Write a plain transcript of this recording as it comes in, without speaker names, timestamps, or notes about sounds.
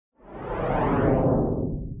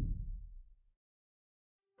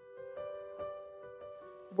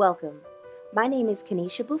Welcome. My name is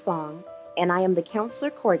Kenesha Buffong, and I am the Counselor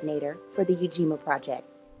Coordinator for the Ujima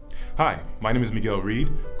Project. Hi, my name is Miguel Reed,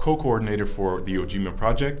 co-coordinator for the Ujima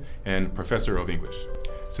Project and professor of English.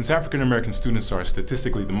 Since African American students are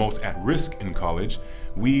statistically the most at risk in college,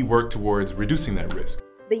 we work towards reducing that risk.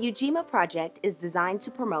 The Ujima Project is designed to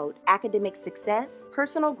promote academic success,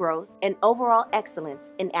 personal growth, and overall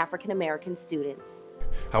excellence in African American students.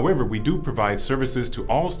 However, we do provide services to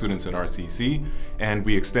all students at RCC, and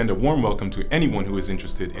we extend a warm welcome to anyone who is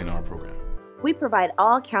interested in our program. We provide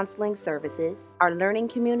all counseling services, our learning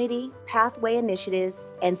community, pathway initiatives,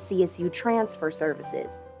 and CSU transfer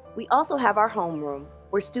services. We also have our homeroom,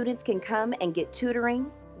 where students can come and get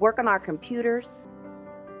tutoring, work on our computers,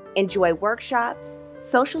 enjoy workshops,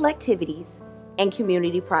 social activities, and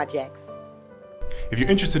community projects. If you're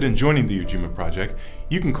interested in joining the Ujima Project,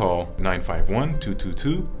 you can call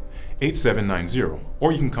 951-222-8790,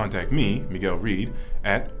 or you can contact me, Miguel Reed,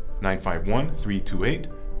 at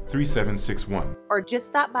 951-328-3761. Or just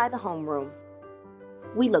stop by the homeroom.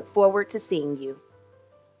 We look forward to seeing you.